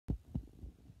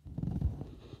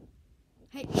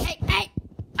Hey!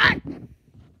 Ah!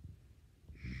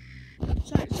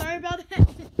 Sorry about that.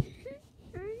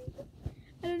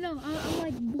 I don't know. I'm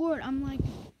like bored. I'm like,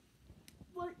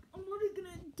 what? I'm literally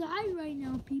gonna die right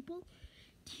now, people.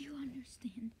 Do you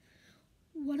understand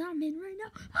what I'm in right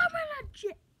now? I'm in a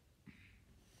jet.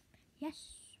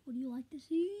 Yes. Would you like to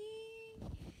see?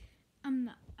 I'm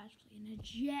not actually in a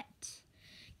jet.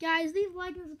 Guys, leave a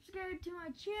like and subscribe to my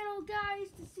channel, guys,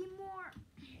 to see more.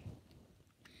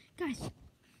 Guys,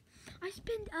 I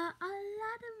spend a lot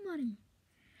of money.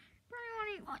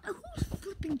 Who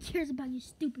flipping cares about your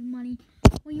stupid money?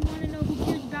 Well, you want to know who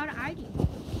cares about it? I do.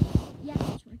 Yeah,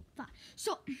 that's what I thought.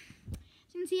 So, as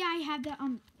you can see, I have the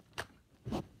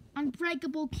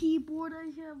unbreakable keyboard.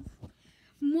 I have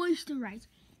moisturize.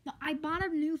 Now, I bought a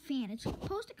new fan. It's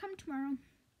supposed to come tomorrow.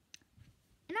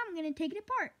 And I'm going to take it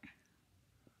apart.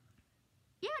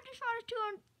 Yeah, I just bought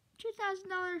a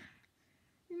 $2,000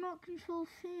 remote control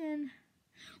fan.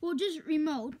 Well, just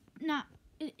remote. Not,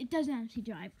 it doesn't actually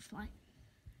drive or fly.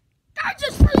 I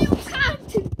just really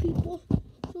talented people.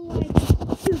 So, like,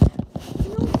 dude, you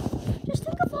know, just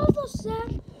think of all those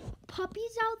sad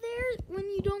puppies out there when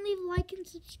you don't leave a like and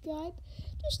subscribe.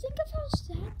 Just think of how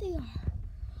sad they are.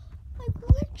 Like,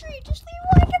 literally, just leave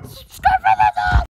a like and subscribe for the dog.